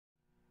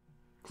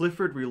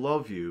Clifford We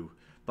Love You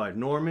by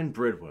Norman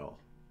Bridwell.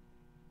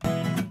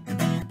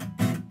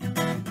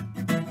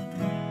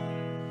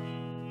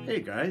 Hey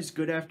guys,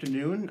 good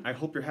afternoon. I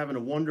hope you're having a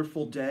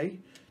wonderful day.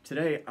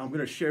 Today I'm going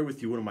to share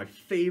with you one of my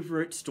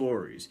favorite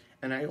stories,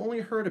 and I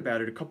only heard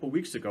about it a couple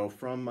weeks ago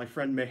from my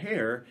friend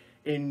Meher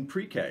in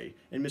pre-K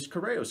in Miss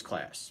Correo's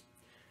class.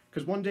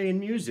 Because one day in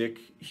music,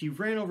 he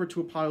ran over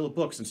to a pile of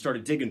books and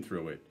started digging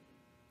through it.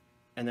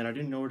 And then I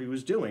didn't know what he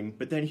was doing,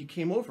 but then he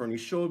came over and he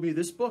showed me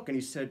this book and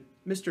he said,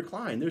 "Mr.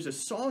 Klein, there's a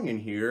song in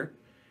here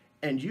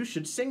and you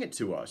should sing it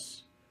to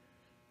us."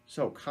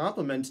 So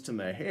compliments to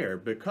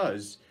Meher,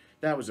 because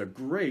that was a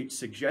great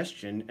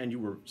suggestion and you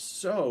were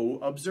so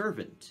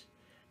observant.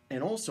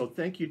 And also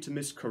thank you to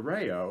Miss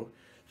Correo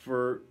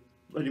for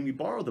letting me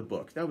borrow the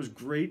book. That was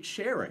great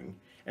sharing.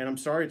 And I'm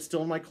sorry it's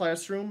still in my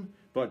classroom,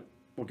 but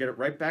we'll get it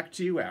right back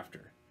to you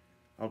after.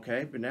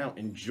 Okay, but now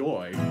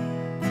enjoy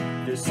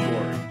this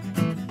story.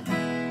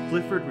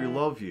 Clifford We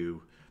Love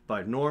You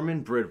by Norman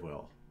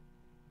Bridwell.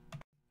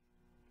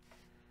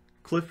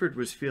 Clifford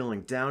was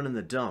feeling down in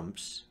the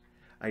dumps.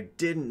 I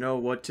didn't know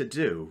what to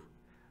do.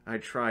 I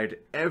tried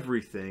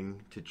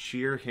everything to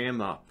cheer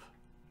him up.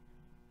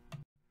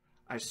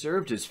 I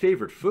served his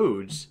favorite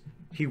foods.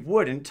 He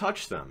wouldn't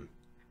touch them.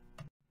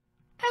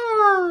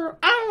 Arr,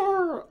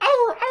 arr,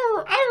 arr,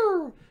 arr,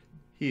 arr.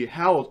 He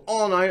howled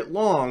all night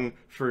long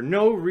for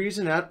no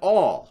reason at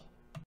all.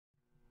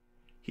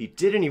 He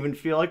didn't even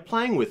feel like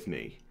playing with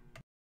me.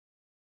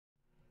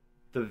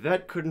 The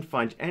vet couldn't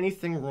find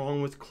anything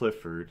wrong with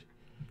Clifford.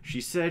 She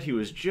said he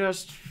was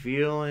just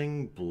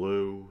feeling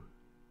blue.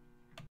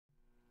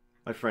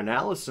 My friend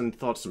Allison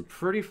thought some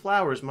pretty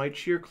flowers might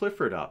cheer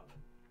Clifford up.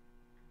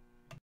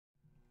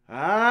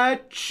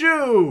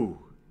 Achoo!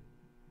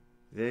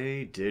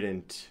 They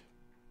didn't.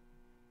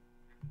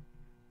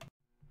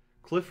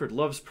 Clifford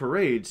loves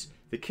parades.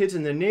 The kids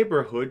in the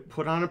neighborhood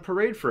put on a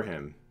parade for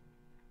him.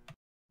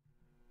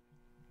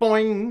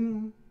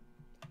 Boing!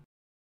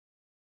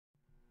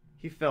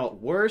 He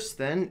felt worse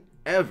than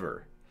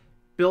ever.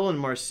 Bill and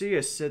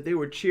Marcia said they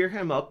would cheer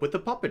him up with the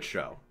puppet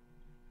show.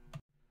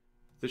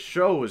 The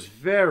show was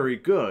very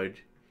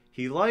good.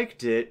 He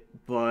liked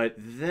it, but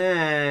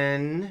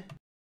then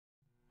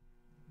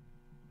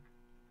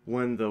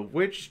when the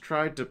witch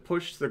tried to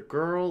push the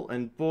girl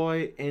and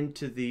boy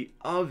into the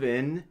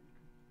oven,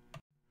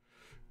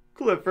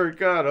 Clifford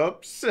got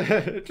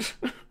upset.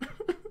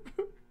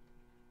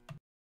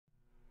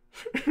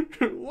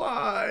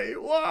 Why?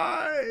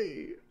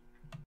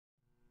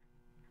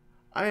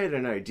 I had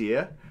an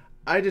idea.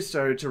 I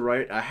decided to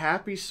write a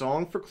happy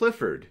song for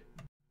Clifford.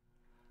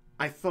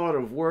 I thought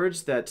of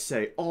words that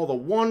say all the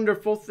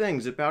wonderful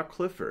things about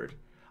Clifford.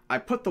 I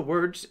put the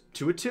words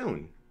to a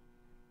tune.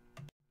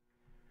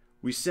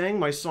 We sang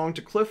my song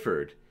to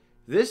Clifford.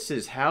 This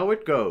is how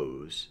it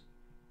goes.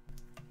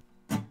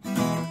 Who's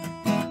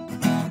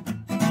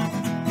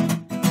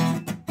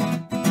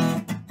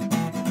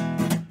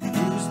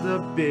the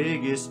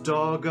biggest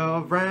dog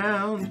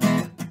around?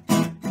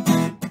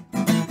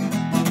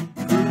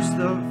 Who's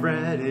the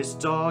reddest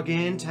dog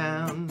in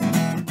town?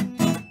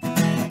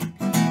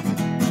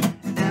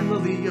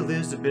 Emily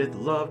Elizabeth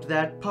loved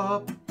that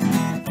pup.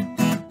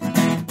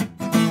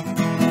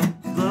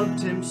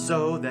 Loved him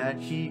so that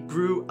he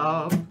grew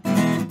up.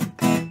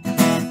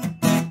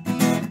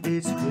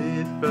 It's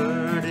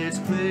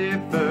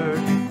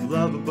Clifford,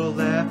 lovable,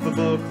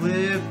 laughable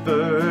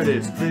Clifford.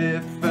 It's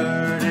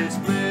Clifford,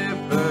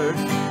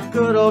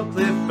 good old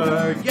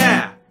Clifford,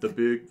 yeah! The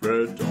big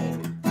red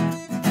dog.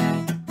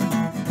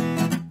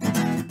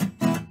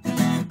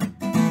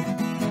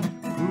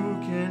 Who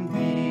can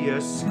be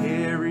a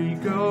scary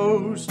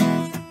ghost?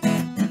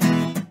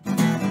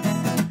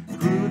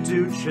 Who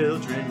do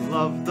children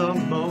love the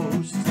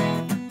most?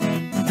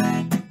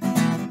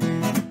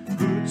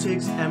 Who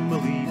takes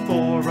Emily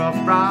for a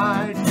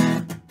ride?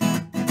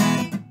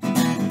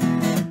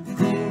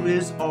 Who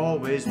is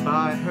always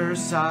by her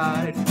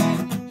side?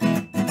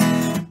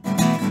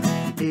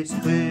 It's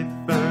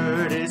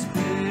Clifford,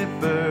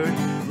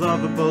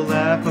 lovable,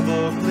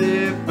 laughable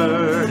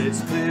Clifford. It's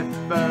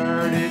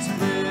Clifford,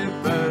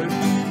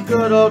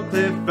 good old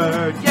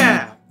Clifford,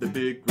 yeah! The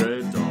big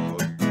red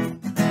dog.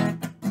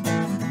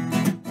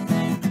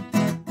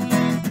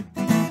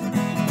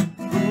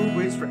 Who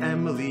waits for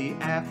Emily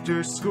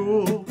after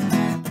school?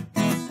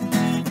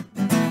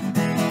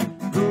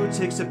 Who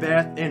takes a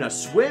bath in a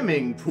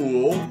swimming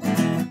pool?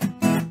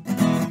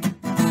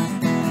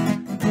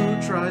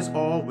 Who tries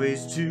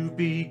always to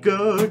be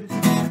good?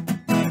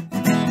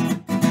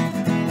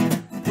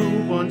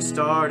 Who once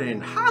starred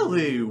in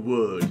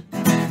Hollywood?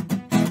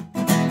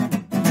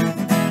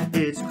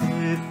 It's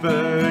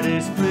Clifford,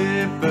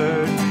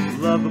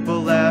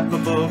 lovable,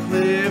 laughable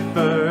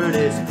Clifford.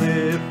 It's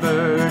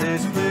Clifford,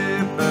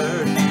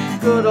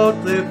 good old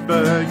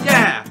Clifford,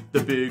 yeah! The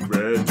big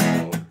red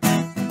dog.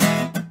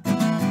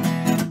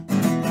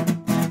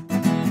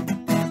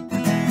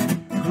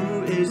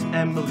 Who is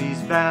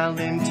Emily's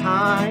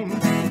Valentine?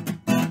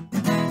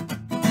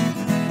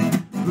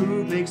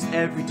 Who makes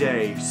every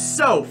day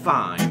so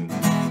fine?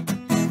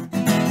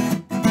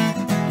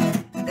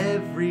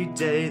 Every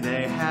day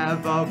they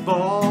have a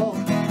ball.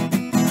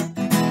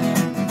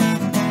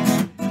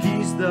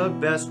 He's the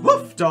best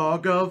woof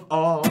dog of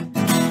all.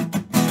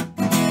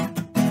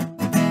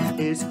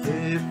 It's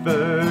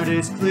Clifford,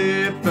 it's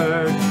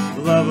Clifford,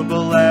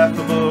 lovable,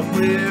 laughable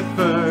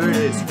Clifford.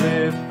 It's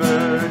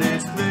Clifford,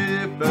 it's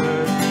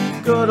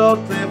Clifford, good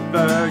old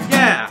Clifford,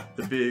 yeah,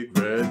 the big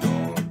red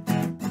dog.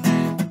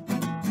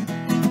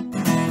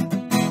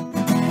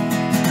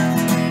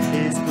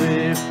 It's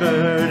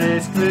Clifford,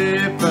 it's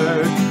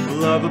Clifford,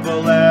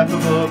 lovable,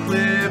 laughable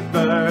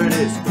Clifford.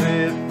 It's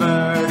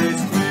Clifford,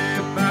 it's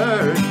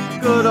Clifford,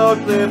 good old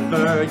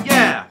Clifford,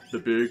 yeah, the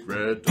big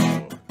red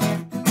dog.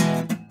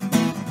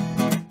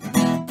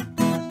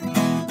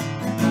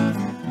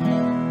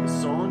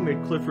 The song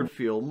made Clifford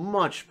feel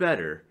much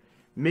better.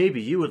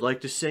 Maybe you would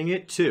like to sing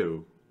it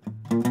too.